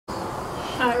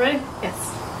Alright, ready? Yes.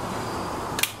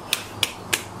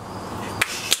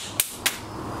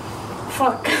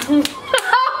 Fuck.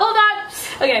 Hold on.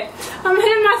 Okay, I'm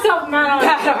hitting myself mad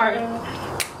hard.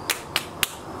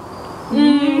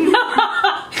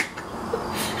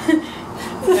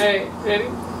 Alright, ready?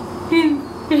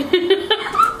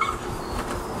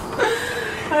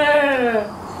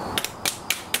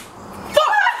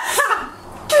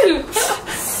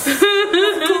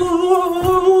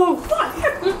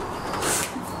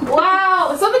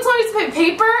 Wow, someone told me to put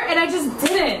paper and I just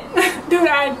didn't. Dude,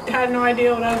 I had no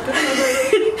idea what I was doing.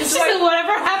 It's just like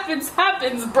whatever happens,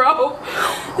 happens, bro.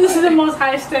 This is the most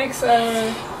high stakes.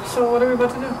 So what are we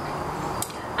about to do?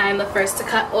 I'm the first to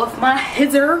cut off my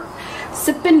hyzer.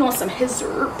 Sipping on some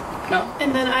hyzer. No.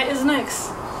 And then I is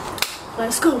next.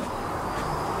 Let's go.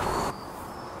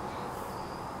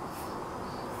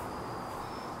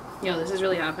 Yo, this is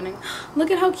really happening. Look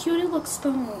at how cute it looks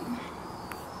though.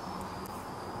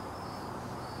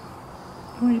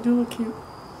 Oh, you do look cute.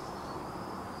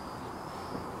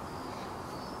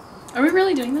 Are we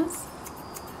really doing this?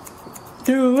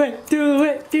 Do it, do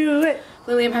it, do it.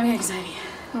 Lily, I'm having anxiety.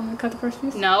 I'm gonna cut the first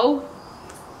piece. No.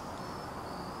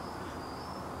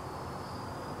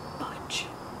 Fudge.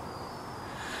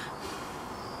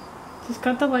 Just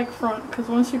cut the like front, because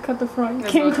once you cut the front, you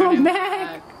There's can't no go turning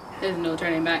back. There's no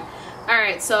turning back.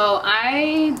 Alright, so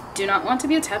I do not want to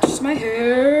be attached to my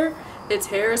hair. Its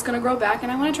hair is gonna grow back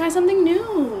and I want to try something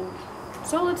new.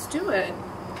 So let's do it.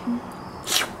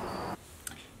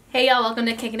 Hey y'all, welcome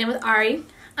to Kicking It with Ari.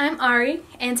 I'm Ari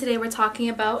and today we're talking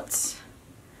about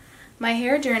my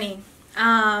hair journey.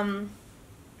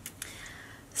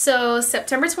 So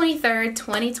September 23rd,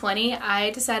 2020,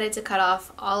 I decided to cut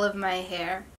off all of my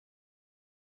hair.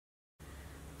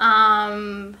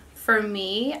 For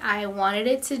me, I wanted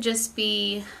it to just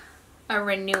be a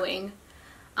renewing.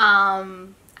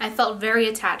 I felt very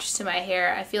attached to my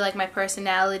hair. I feel like my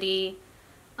personality,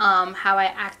 how I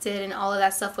acted and all of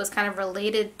that stuff was kind of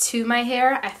related to my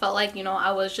hair. I felt like, you know,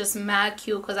 I was just mad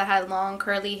cute because I had long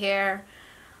curly hair,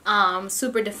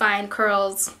 super defined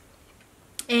curls.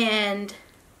 And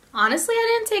honestly,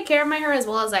 I didn't take care of my hair as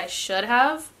well as I should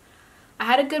have. I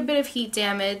had a good bit of heat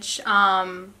damage.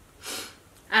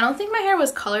 I don't think my hair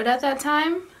was colored at that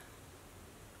time,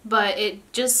 but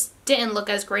it just didn't look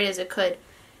as great as it could.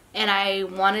 And I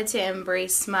wanted to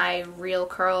embrace my real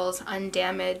curls,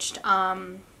 undamaged,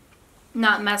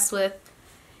 not messed with,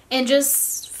 and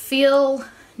just feel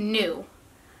new.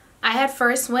 I had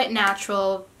first went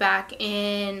natural back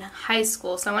in high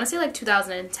school, so I want to say like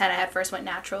 2010 I had first went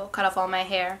natural, cut off all my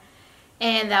hair.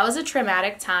 And that was a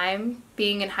traumatic time,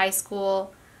 being in high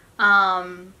school,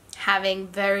 having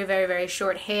very, very, very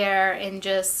short hair and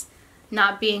just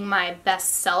not being my best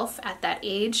self at that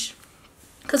age.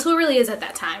 Because who really is at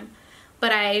that time?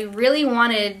 But I really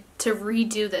wanted to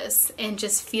redo this and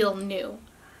just feel new.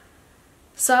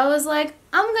 So I was like,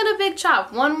 I'm gonna big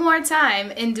chop one more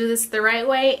time and do this the right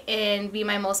way and be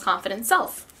my most confident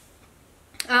self.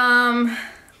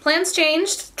 Plans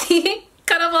changed.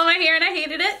 Cut off all my hair and I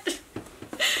hated it.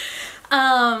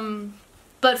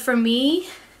 But for me,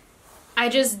 I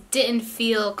just didn't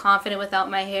feel confident without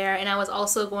my hair, and I was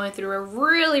also going through a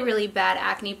really, really bad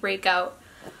acne breakout.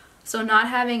 So not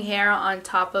having hair on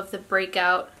top of the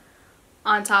breakout,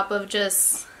 on top of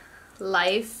just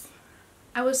life,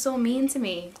 I was so mean to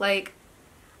me. Like,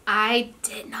 I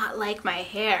did not like my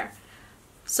hair.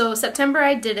 So September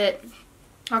I did it.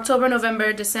 October,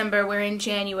 November, December, we're in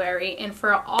January. And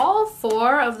for all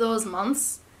 4 of those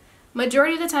months,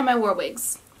 majority of the time I wore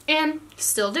wigs. And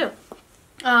still do.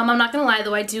 I'm not gonna lie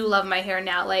though, I do love my hair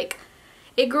now. Like,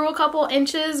 it grew a couple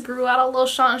inches, grew out a little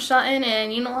shuntin',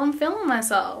 and you know, I'm feeling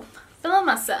myself. Feeling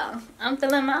myself. I'm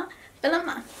feeling my.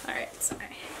 Alright,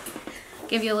 sorry.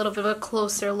 Give you a little bit of a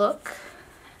closer look.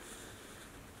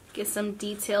 Get some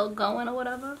detail going or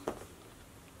whatever.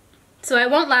 So I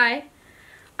won't lie,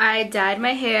 I dyed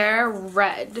my hair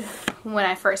red when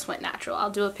I first went natural.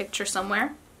 I'll do a picture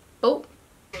somewhere. Oh.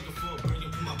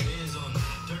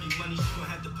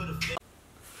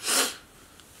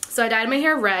 So I dyed my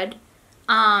hair red.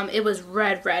 It was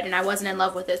red and I wasn't in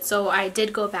love with it, so I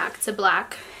did go back to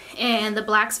black, and the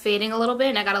black's fading a little bit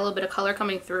and I got a little bit of color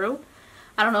coming through.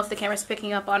 I don't know if the camera's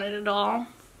picking up on it at all,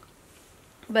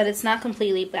 but it's not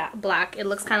completely black. It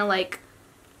looks kind of like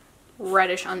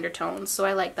reddish undertones, so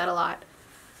I like that a lot.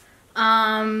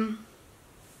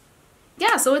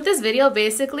 Yeah, so with this video,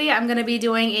 basically I'm gonna be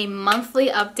doing a monthly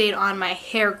update on my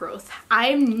hair growth.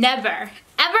 I'm never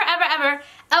ever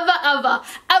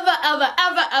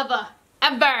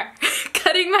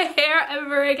cutting my hair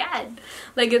ever again.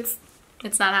 Like, it's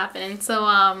not happening. So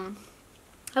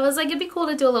I was like, it'd be cool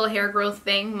to do a little hair growth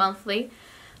thing monthly.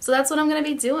 So that's what I'm going to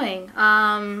be doing.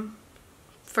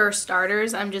 For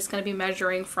starters, I'm just going to be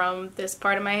measuring from this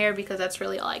part of my hair because that's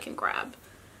really all I can grab.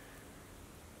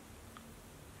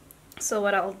 So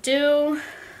what I'll do,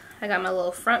 I got my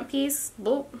little front piece.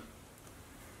 Boop.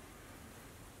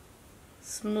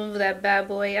 Smooth that bad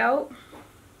boy out.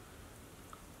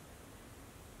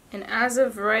 And as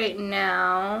of right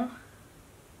now,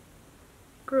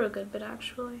 grew a good bit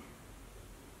actually.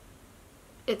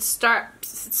 It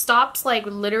stops like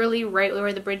literally right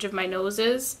where the bridge of my nose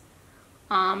is,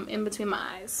 in between my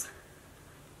eyes.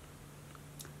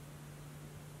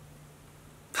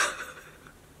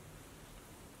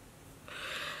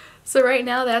 So right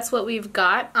now that's what we've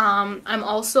got. I'm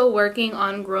also working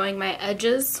on growing my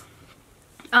edges.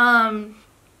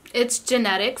 It's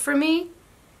genetic for me,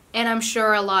 and I'm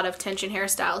sure a lot of tension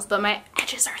hairstyles, but my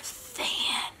edges are thin.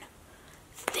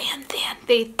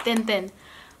 Thin.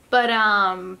 But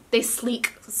they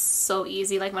sleek so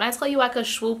easy. Like when I tell you I could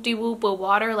swoop-de-whoop with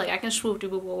water, like I can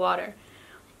swoop-de-whoop with water.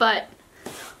 But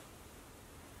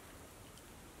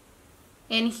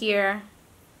in here,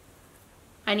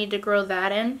 I need to grow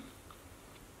that in.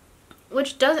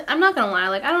 Which doesn't, I'm not gonna lie,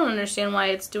 like I don't understand why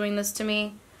it's doing this to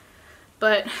me.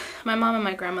 But my mom and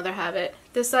my grandmother have it.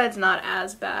 This side's not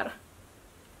as bad,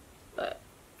 but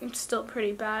it's still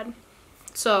pretty bad.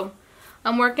 So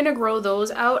I'm working to grow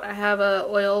those out. I have a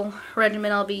oil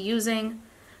regimen I'll be using.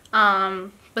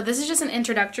 But this is just an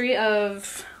introductory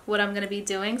of what I'm going to be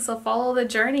doing. So follow the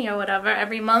journey or whatever.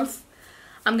 Every month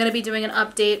I'm going to be doing an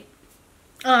update.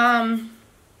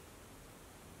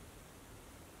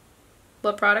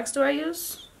 What products do I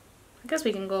use? I guess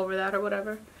we can go over that or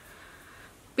whatever.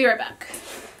 Be right back.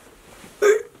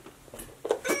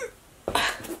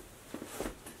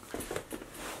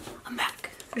 I'm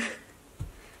back.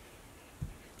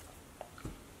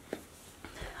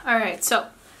 Alright, so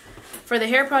for the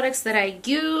hair products that I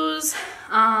use,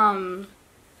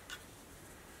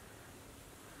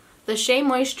 the Shea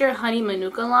Moisture Honey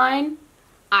Manuka line,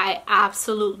 I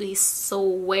absolutely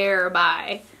swear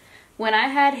by. When I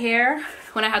had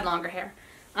longer hair,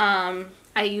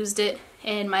 I used it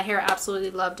and my hair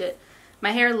absolutely loved it.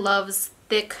 My hair loves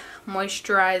thick,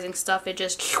 moisturizing stuff. It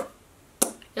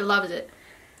loves it.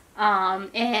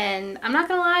 And I'm not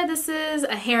gonna lie, this is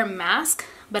a hair mask,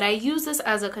 but I use this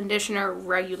as a conditioner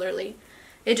regularly.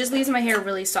 It just leaves my hair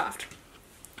really soft.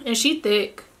 And she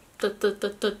thick.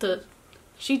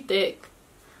 She thick.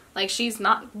 Like she's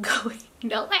not going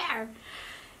nowhere.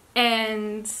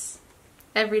 And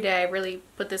every day I really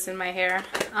put this in my hair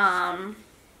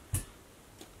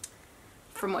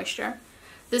for moisture.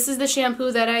 This is the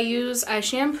shampoo that I use. I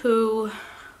shampoo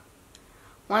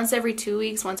once every 2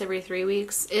 weeks, once every 3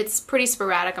 weeks. It's pretty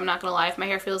sporadic, I'm not gonna lie. If my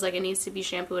hair feels like it needs to be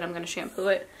shampooed, I'm gonna shampoo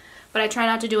it. But I try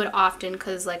not to do it often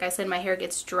because, like I said, my hair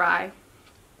gets dry.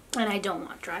 And I don't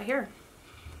want dry hair.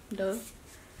 Duh.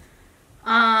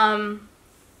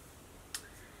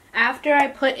 After I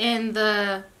put in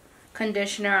the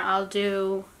conditioner, I'll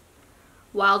do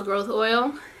Wild Growth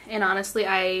Oil. And honestly,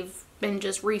 I've been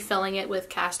just refilling it with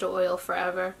castor oil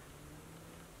forever.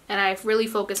 And I really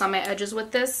focus on my edges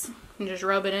with this. And just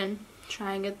rub it in.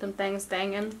 Try and get them things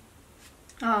banging.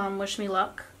 Wish me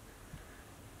luck.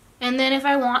 And then if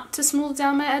I want to smooth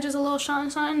down my edges a little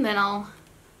something, then I'll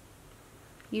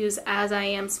use As I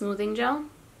Am Smoothing Gel.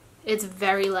 It's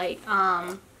very light.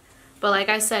 But like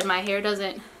I said, my hair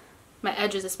doesn't, my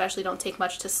edges especially don't take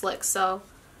much to slick, so.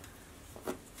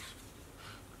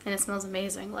 And it smells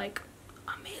amazing, like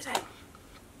amazing.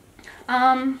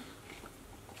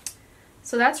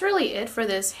 So that's really it for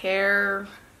this hair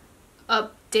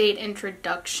update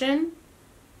introduction.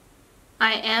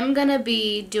 I am gonna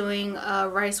be doing a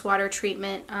rice water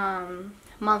treatment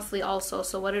monthly also.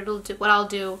 So what I'll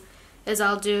do is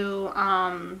I'll do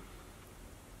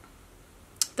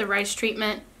the rice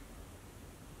treatment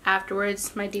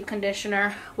afterwards, my deep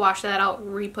conditioner, wash that out,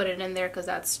 re-put it in there because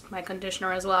that's my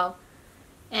conditioner as well.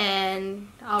 And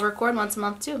I'll record once a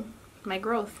month too, my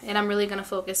growth. And I'm really gonna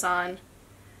focus on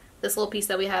this little piece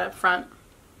that we had up front.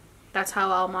 That's how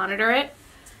I'll monitor it.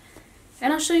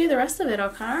 And I'll show you the rest of it,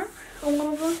 okay? I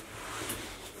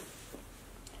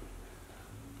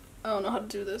don't know how to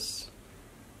do this.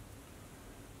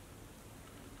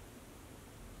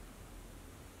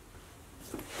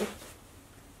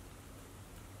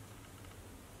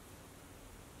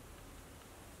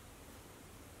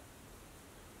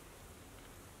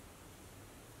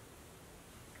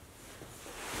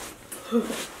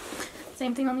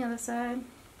 Same thing on the other side.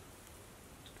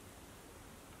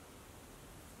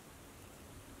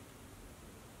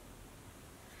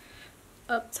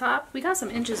 Up top, we got some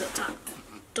inches up top.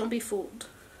 Don't be fooled.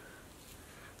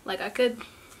 like I could.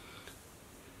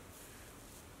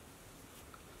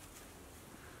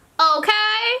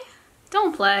 Okay,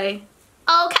 don't play.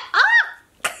 Okay.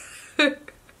 Ah!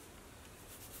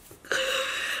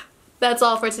 That's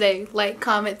all for today. Like,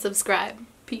 comment, subscribe.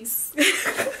 Peace.